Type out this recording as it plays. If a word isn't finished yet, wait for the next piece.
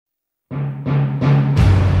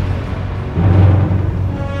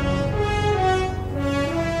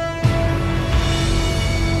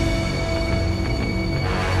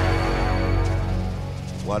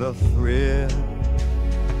What a thread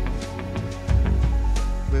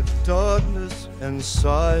with darkness and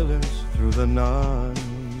silence through the night.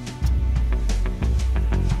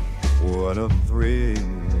 What a thread.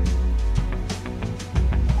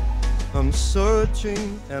 I'm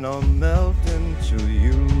searching and I'm melting to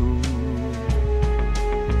you.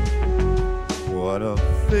 What a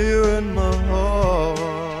fear in my heart,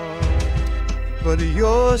 but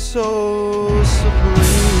you're so supreme.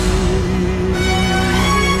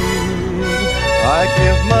 I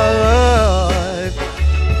give my life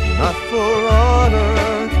not for honor,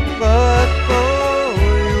 but for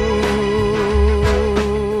you.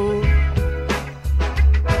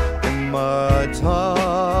 In my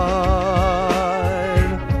time,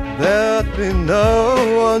 there'd be no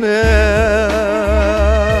one else.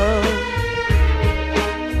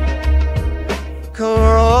 Come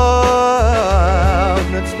on,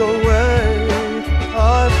 it's the way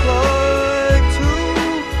I'd like to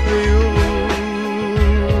you.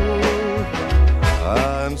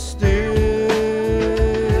 I'm still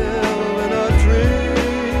in a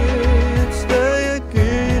dream state.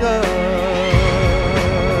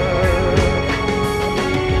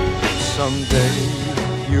 Someday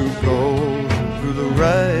you go through the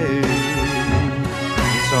rain.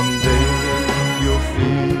 Someday you'll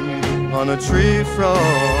feed on a tree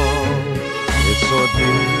frog. It's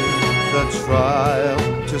ordeal, the trial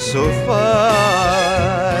to so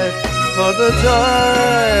fight for the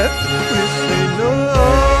time we say no.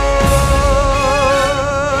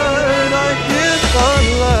 And I give my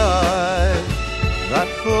life not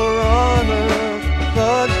for honor,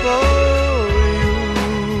 but for you.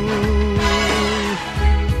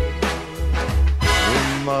 In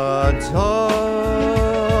my time